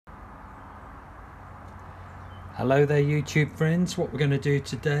Hello there YouTube friends, what we're going to do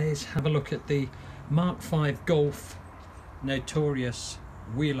today is have a look at the Mk5 Golf notorious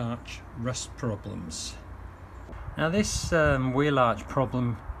wheel arch rust problems. Now this wheel arch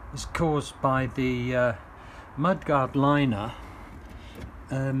problem is caused by the mudguard liner,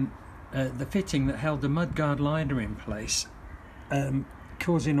 the fitting that held the mudguard liner in place,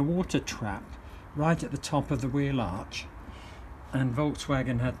 causing a water trap right at the top of the wheel arch, and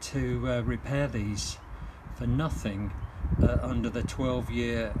Volkswagen had to repair these for nothing under the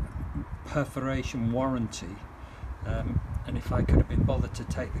 12-year perforation warranty, and if I could have been bothered to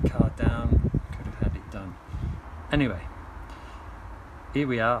take the car down, could have had it done. Anyway, here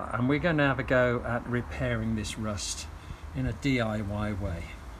we are, and we're going to have a go at repairing this rust in a DIY way.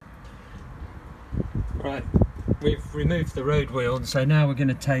 Right, we've removed the road wheel, so now we're going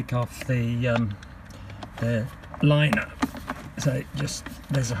to take off the liner. So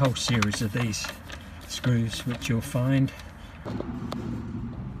there's a whole series of these screws which you'll find.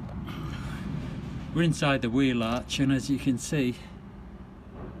 We're inside the wheel arch, and as you can see,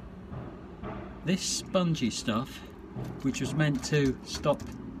 this spongy stuff, which was meant to stop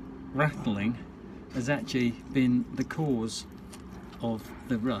rattling, has actually been the cause of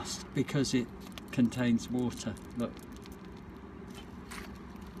the rust because it contains water. Look.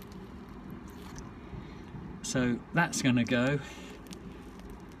 So that's going to go,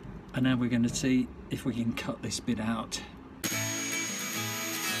 and now we're going to see if we can cut this bit out.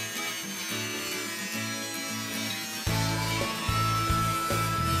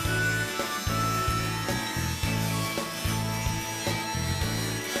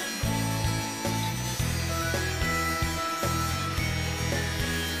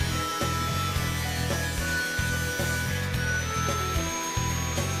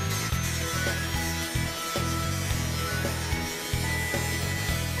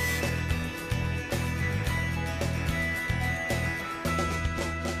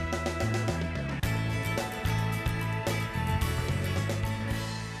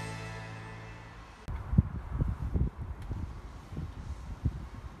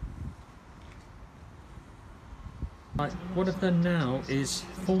 Right, what I've done now is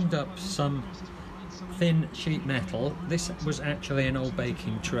formed up some thin sheet metal. This was actually an old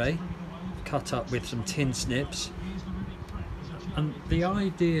baking tray cut up with some tin snips, and the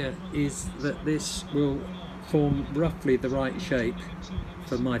idea is that this will form roughly the right shape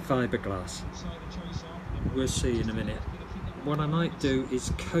for my fiberglass. We'll see in a minute. What I might do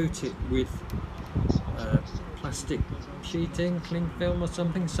is coat it with plastic sheeting, cling film or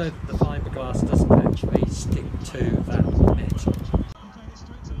something, so that the fiberglass doesn't actually stick to that metal.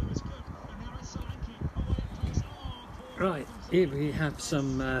 Right, here we have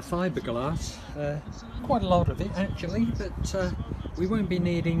some fiberglass, quite a lot of it actually, but we won't be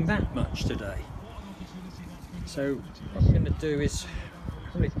needing that much today. So what I'm going to do is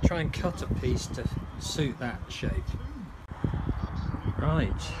really try and cut a piece to suit that shape.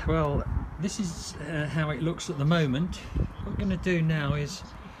 Right, well, this is how it looks at the moment. What we're going to do now is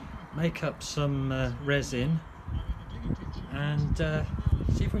make up some resin and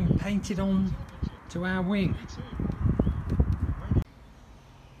see if we can paint it on to our wing.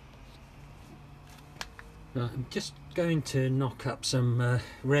 Right, I'm just going to knock up some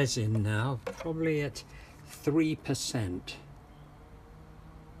resin now, probably at 3%.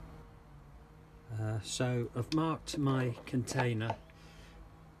 So I've marked my container.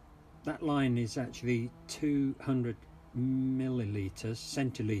 That line is actually 200 milliliters,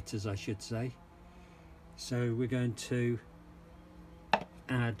 centiliters I should say. So we're going to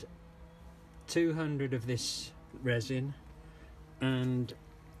add 200 of this resin and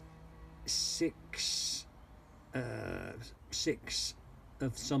six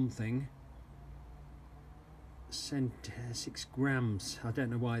of something, 6 grams. I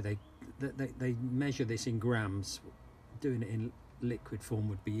don't know why they measure this in grams. Doing it in liquid form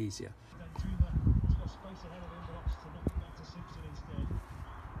would be easier.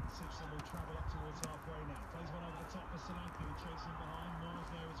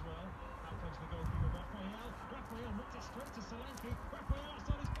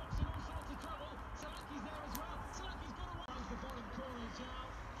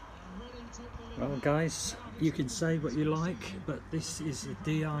 Well guys, you can say what you like, but this is a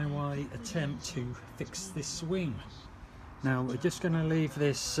DIY attempt to fix this swing. Now we're just going to leave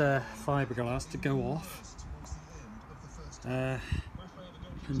this fiberglass to go off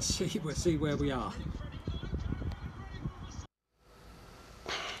and see where we are.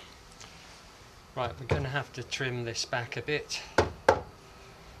 Right, we're going to have to trim this back a bit.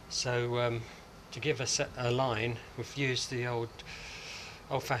 So to give us a line, we've used the old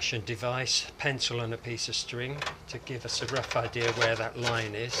old-fashioned device, pencil and a piece of string, to give us a rough idea where that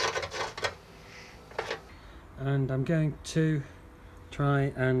line is. And I'm going to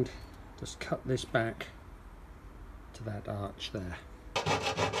try and just cut this back to that arch there.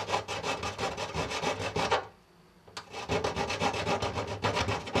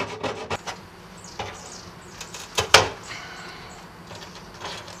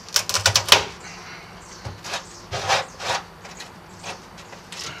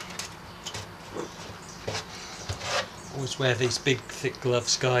 Always wear these big thick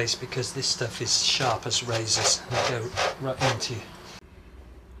gloves, guys, because this stuff is sharp as razors. They go right into you.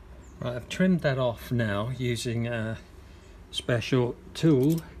 Right, I've trimmed that off now using a special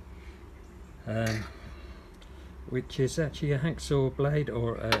tool, which is actually a hacksaw blade,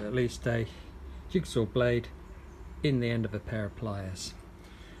 or at least a jigsaw blade in the end of a pair of pliers.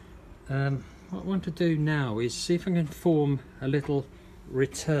 What I want to do now is see if I can form a little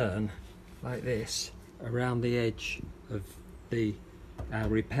return like this around the edge of the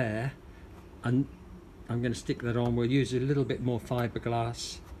repair, and I'm going to stick that on. We'll use a little bit more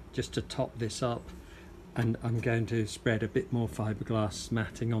fiberglass just to top this up, and I'm going to spread a bit more fiberglass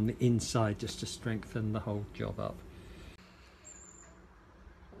matting on the inside just to strengthen the whole job up.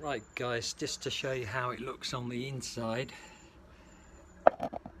 Right guys, just to show you how it looks on the inside,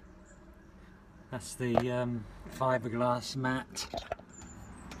 that's the fiberglass mat.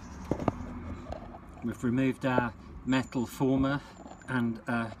 We've removed our metal former and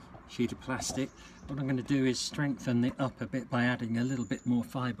a sheet of plastic. What I'm going to do is strengthen it up a bit by adding a little bit more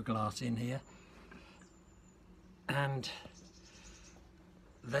fiberglass in here, and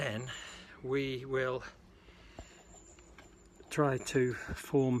then we will try to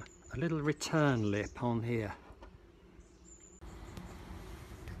form a little return lip on here.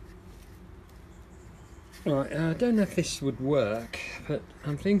 Right, I don't know if this would work, but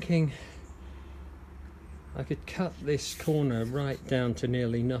I'm thinking I could cut this corner right down to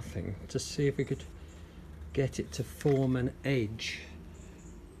nearly nothing to see if we could get it to form an edge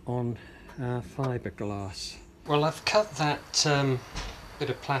on our fiberglass. Well, I've cut that bit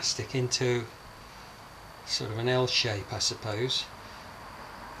of plastic into sort of an L shape, I suppose,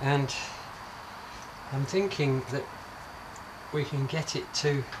 and I'm thinking that we can get it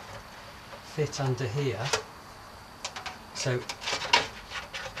to fit under here so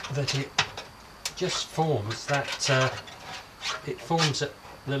that it just forms that, it forms at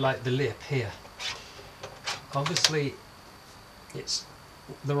like the lip here. Obviously it's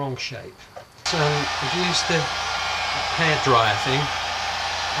the wrong shape. So I've used the hairdryer thing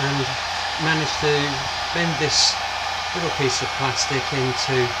and managed to bend this little piece of plastic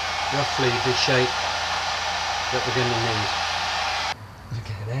into roughly the shape that we're going to need.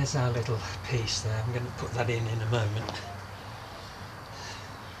 Okay, there's our little piece there. I'm going to put that in a moment.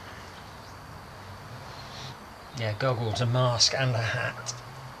 Yeah, goggles, a mask and a hat.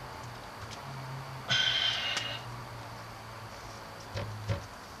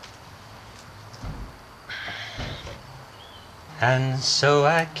 And so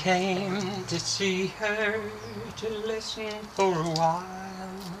I came to see her, to listen for a while.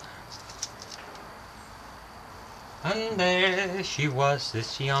 And there she was,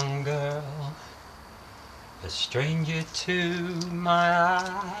 this young girl, a stranger to my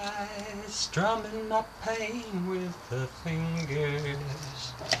eyes, strumming my pain with her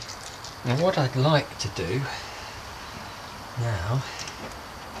fingers. And what I'd like to do now,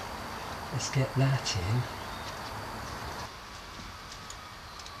 let's get that in.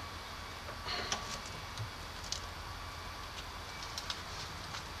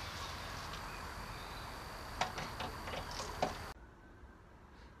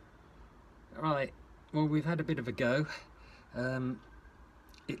 Right, well, we've had a bit of a go.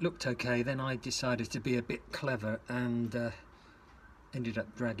 It looked okay, then I decided to be a bit clever and ended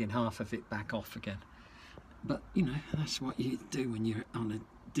up dragging half of it back off again. But you know, that's what you do when you're on a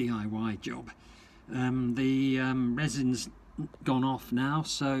DIY job. The resin's gone off now,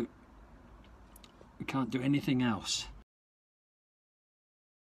 so we can't do anything else.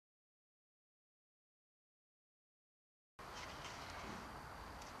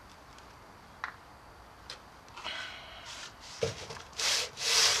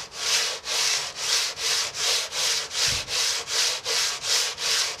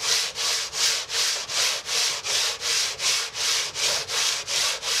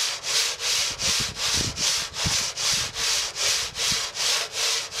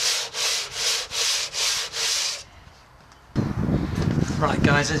 Right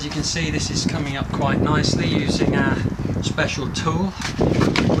guys, as you can see, this is coming up quite nicely using our special tool,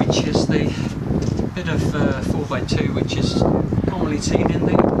 which is the bit of 4x2, which is commonly seen in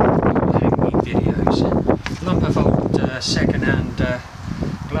the hanging videos. Lump of old second-hand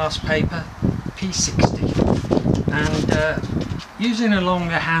glass paper, P60, and using a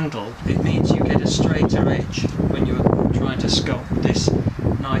longer handle, it means you get a straighter edge when you're trying to sculpt this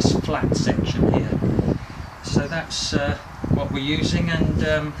nice flat section here. So that's what we're using,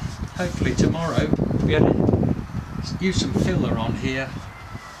 and hopefully tomorrow we'll be able to use some filler on here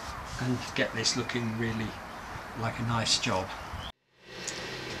and get this looking really like a nice job.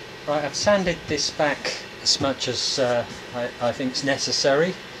 Right, I've sanded this back as much as I think is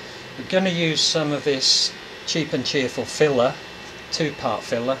necessary. We're going to use some of this cheap and cheerful filler, 2-part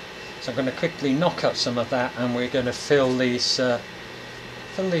filler. So I'm going to quickly knock up some of that, and we're going to fill these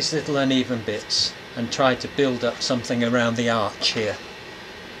little uneven bits and try to build up something around the arch here.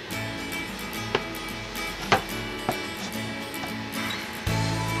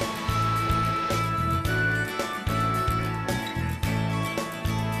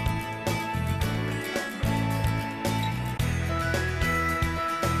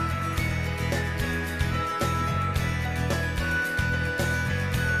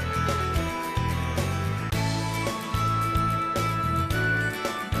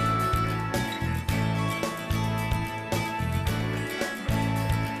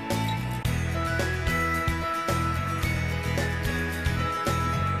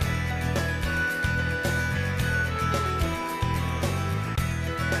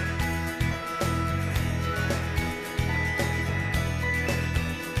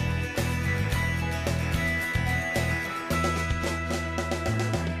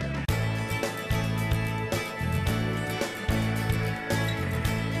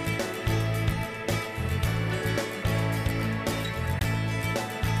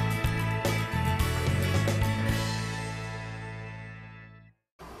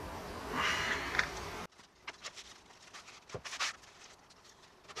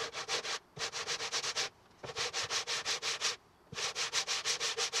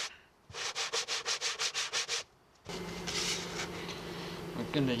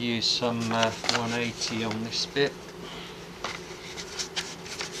 I'm going to use some 180 on this bit.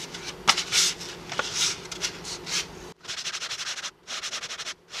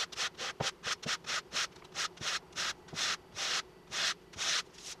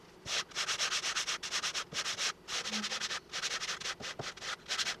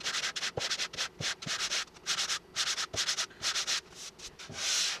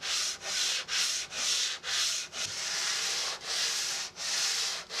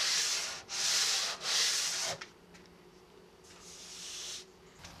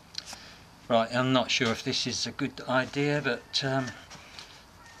 Right, I'm not sure if this is a good idea, but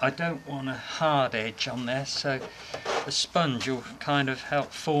I don't want a hard edge on there, so the sponge will kind of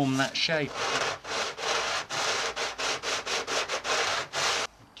help form that shape.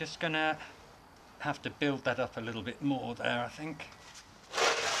 Just gonna have to build that up a little bit more there, I think.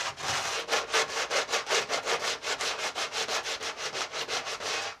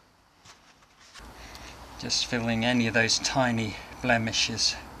 Just filling any of those tiny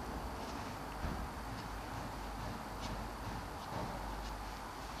blemishes.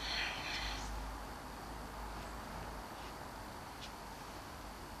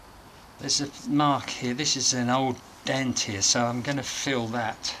 There's a mark here, this is an old dent here, so I'm going to fill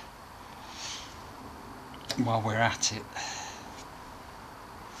that while we're at it.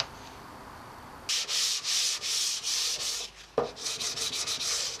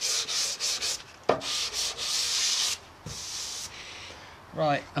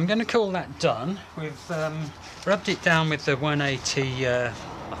 Right, I'm going to call that done. We've rubbed it down with the 180,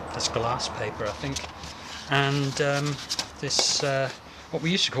 that's glass paper I think, and this what we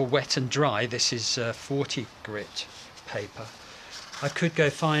used to call wet and dry, this is 40 grit paper. I could go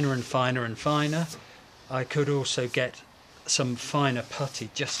finer and finer and finer. I could also get some finer putty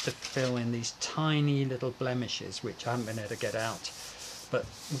just to fill in these tiny little blemishes which I haven't been able to get out. But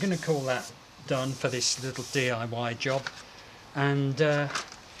I'm going to call that done for this little DIY job, and going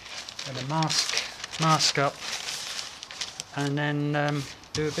to mask up and then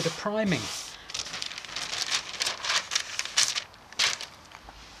do a bit of priming.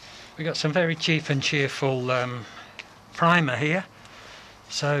 We got some very cheap and cheerful primer here,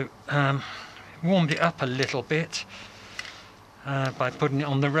 so warmed it up a little bit by putting it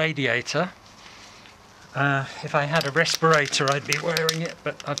on the radiator. If I had a respirator I'd be wearing it,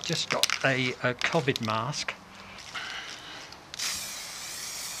 but I've just got a COVID mask.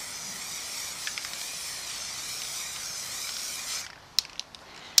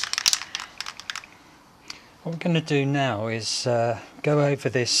 What we're going to do now is go over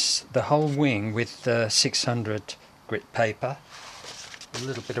the whole wing with 600 grit paper, a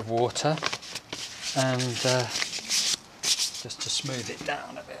little bit of water, and just to smooth it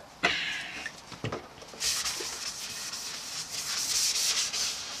down a bit.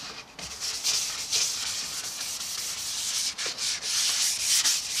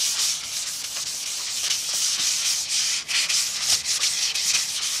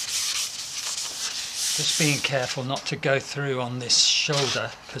 Just being careful not to go through on this shoulder,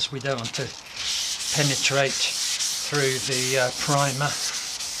 because we don't want to penetrate through the primer.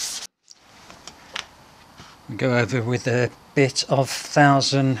 We go over with a bit of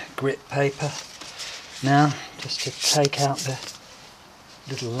 1000 grit paper now, just to take out the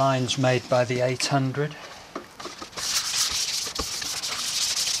little lines made by the 800.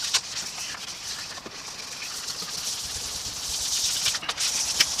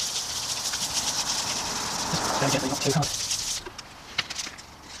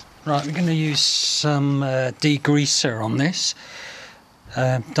 Right, we're going to use some degreaser on this,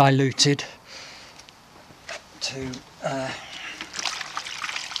 diluted, to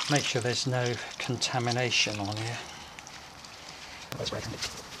make sure there's no contamination on here.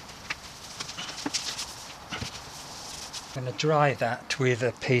 I'm going to dry that with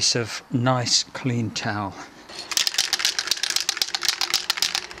a piece of nice clean towel.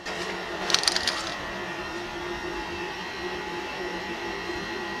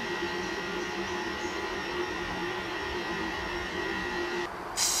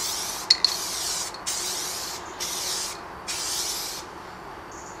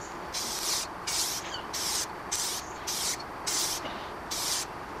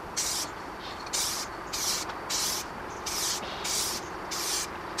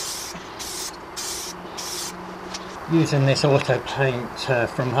 Using this auto paint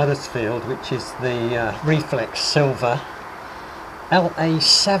from Huddersfield, which is the Reflex Silver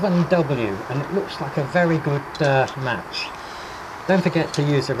LA7W, and it looks like a very good match. Don't forget to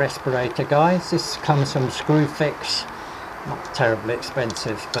use a respirator, guys. This comes from Screwfix, not terribly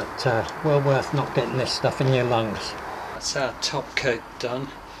expensive, but well worth not getting this stuff in your lungs. That's our top coat done.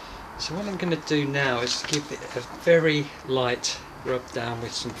 So what I'm going to do now is give it a very light rub down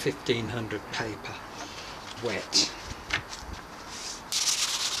with some 1500 paper, wet.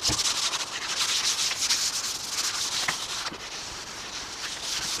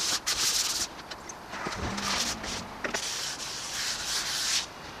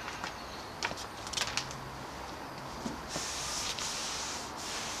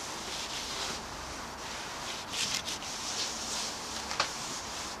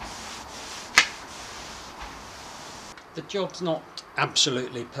 The job's not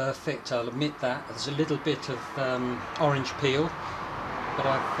absolutely perfect, I'll admit that. There's a little bit of orange peel, but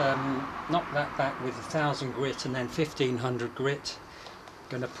I've knocked that back with 1000 grit and then 1500 grit.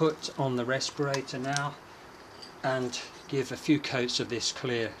 Going to put on the respirator now and give a few coats of this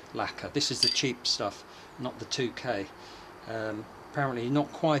clear lacquer. This is the cheap stuff, not the 2K. Apparently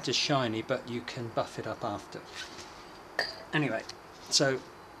not quite as shiny, but you can buff it up after. Anyway, so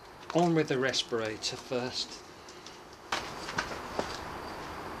on with the respirator first.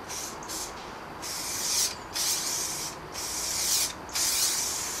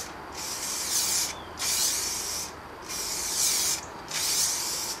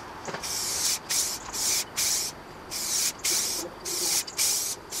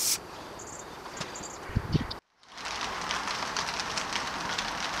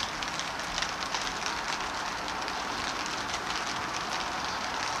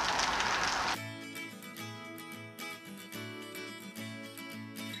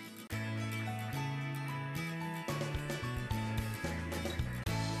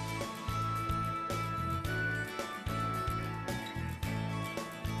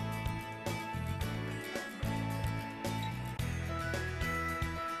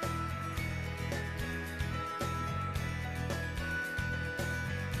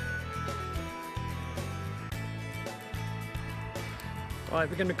 Right,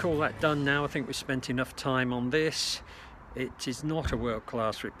 we're going to call that done now. I think we've spent enough time on this. It is not a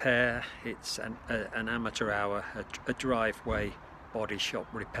world-class repair. It's an amateur hour, a driveway body shop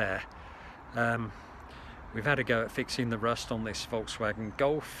repair. We've had a go at fixing the rust on this Volkswagen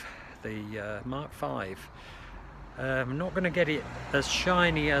Golf, the Mk5. I'm not going to get it as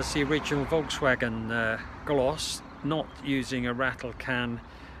shiny as the original Volkswagen gloss, not using a rattle can,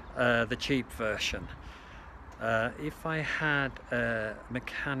 the cheap version. If I had a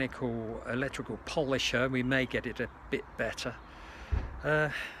mechanical electrical polisher, we may get it a bit better,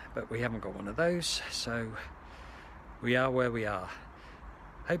 but we haven't got one of those, so we are where we are.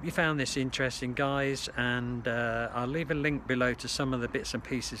 Hope you found this interesting, guys, and I'll leave a link below to some of the bits and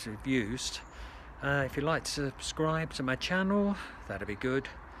pieces we've used. If you'd like to subscribe to my channel, that'd be good,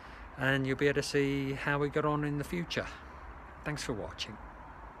 and you'll be able to see how we got on in the future. Thanks for watching.